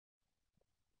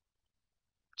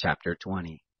Chapter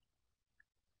 20.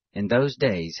 In those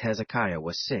days Hezekiah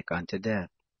was sick unto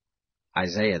death.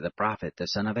 Isaiah the prophet, the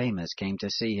son of Amos, came to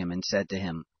see him, and said to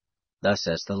him, Thus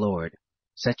says the Lord,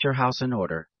 Set your house in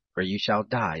order, for you shall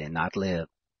die and not live.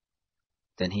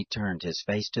 Then he turned his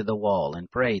face to the wall,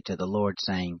 and prayed to the Lord,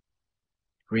 saying,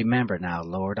 Remember now,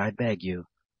 Lord, I beg you,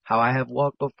 how I have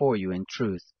walked before you in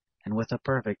truth, and with a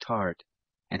perfect heart,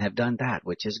 and have done that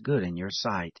which is good in your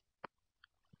sight.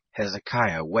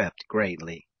 Hezekiah wept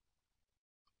greatly.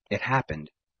 It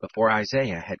happened, before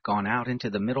Isaiah had gone out into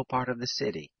the middle part of the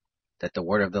city, that the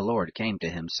word of the Lord came to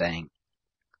him, saying,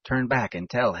 Turn back and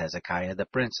tell Hezekiah, the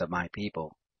prince of my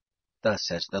people, Thus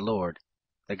says the Lord,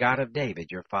 the God of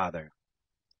David your father,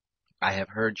 I have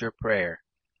heard your prayer,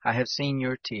 I have seen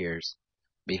your tears.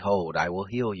 Behold, I will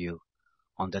heal you.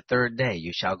 On the 3rd day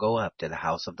you shall go up to the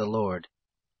house of the Lord.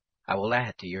 I will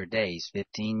add to your days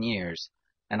 15 years,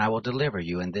 and I will deliver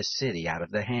you in this city out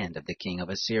of the hand of the king of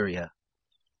Assyria.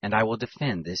 And I will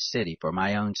defend this city for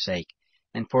my own sake,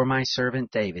 and for my servant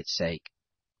David's sake.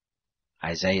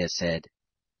 Isaiah said,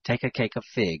 Take a cake of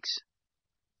figs.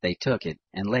 They took it,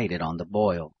 and laid it on the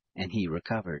boil, and he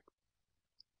recovered.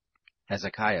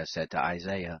 Hezekiah said to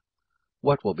Isaiah,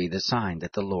 What will be the sign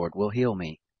that the Lord will heal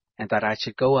me, and that I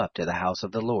should go up to the house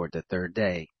of the Lord the 3rd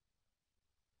day?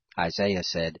 Isaiah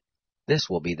said, This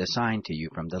will be the sign to you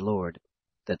from the Lord,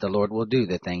 that the Lord will do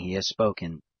the thing he has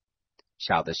spoken.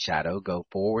 Shall the shadow go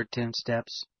forward 10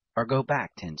 steps, or go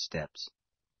back 10 steps?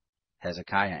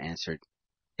 Hezekiah answered,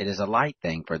 It is a light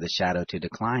thing for the shadow to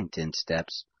decline 10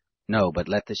 steps. No, but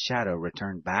let the shadow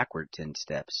return backward 10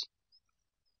 steps.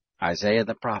 Isaiah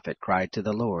the prophet cried to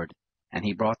the Lord, and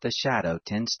he brought the shadow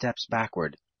 10 steps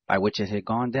backward, by which it had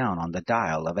gone down on the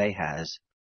dial of Ahaz.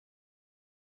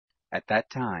 At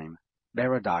that time,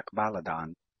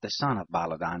 Baladan, the son of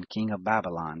Baladan, king of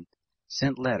Babylon,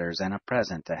 sent letters and a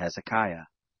present to Hezekiah,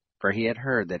 for he had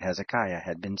heard that Hezekiah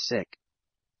had been sick.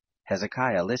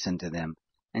 Hezekiah listened to them,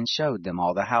 and showed them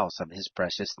all the house of his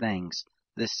precious things,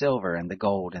 the silver and the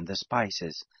gold and the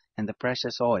spices, and the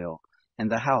precious oil,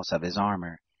 and the house of his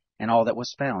armor, and all that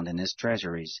was found in his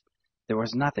treasuries. There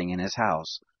was nothing in his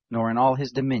house, nor in all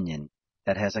his dominion,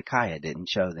 that Hezekiah didn't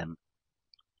show them.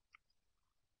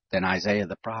 Then Isaiah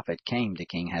the prophet came to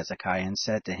King Hezekiah and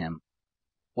said to him,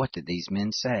 What did these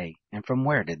men say, and from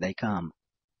where did they come?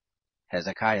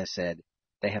 Hezekiah said,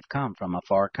 They have come from a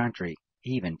far country,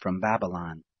 even from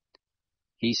Babylon.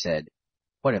 He said,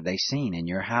 What have they seen in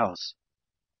your house?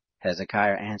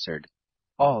 Hezekiah answered,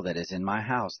 All that is in my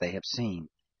house they have seen.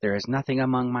 There is nothing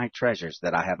among my treasures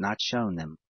that I have not shown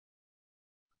them.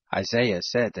 Isaiah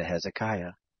said to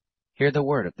Hezekiah, Hear the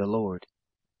word of the Lord.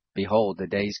 Behold, the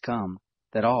days come,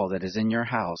 that all that is in your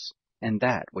house, and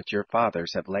that which your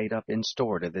fathers have laid up in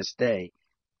store to this day,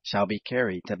 shall be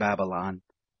carried to Babylon.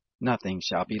 Nothing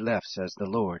shall be left, says the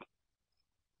Lord.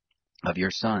 Of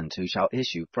your sons who shall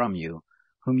issue from you,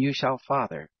 whom you shall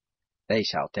father, they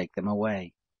shall take them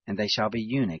away, and they shall be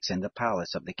eunuchs in the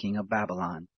palace of the king of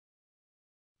Babylon.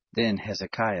 Then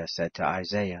Hezekiah said to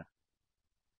Isaiah,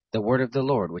 The word of the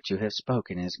Lord which you have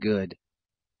spoken is good,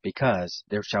 because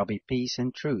there shall be peace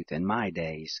and truth in my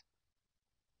days.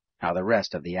 Now the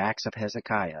rest of the acts of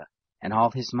Hezekiah, and all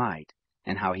his might,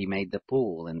 and how he made the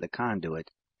pool and the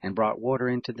conduit, and brought water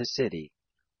into the city,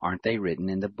 aren't they written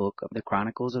in the book of the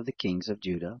Chronicles of the kings of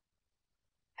Judah?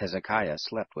 Hezekiah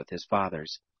slept with his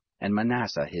fathers, and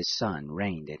Manasseh his son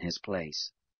reigned in his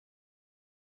place.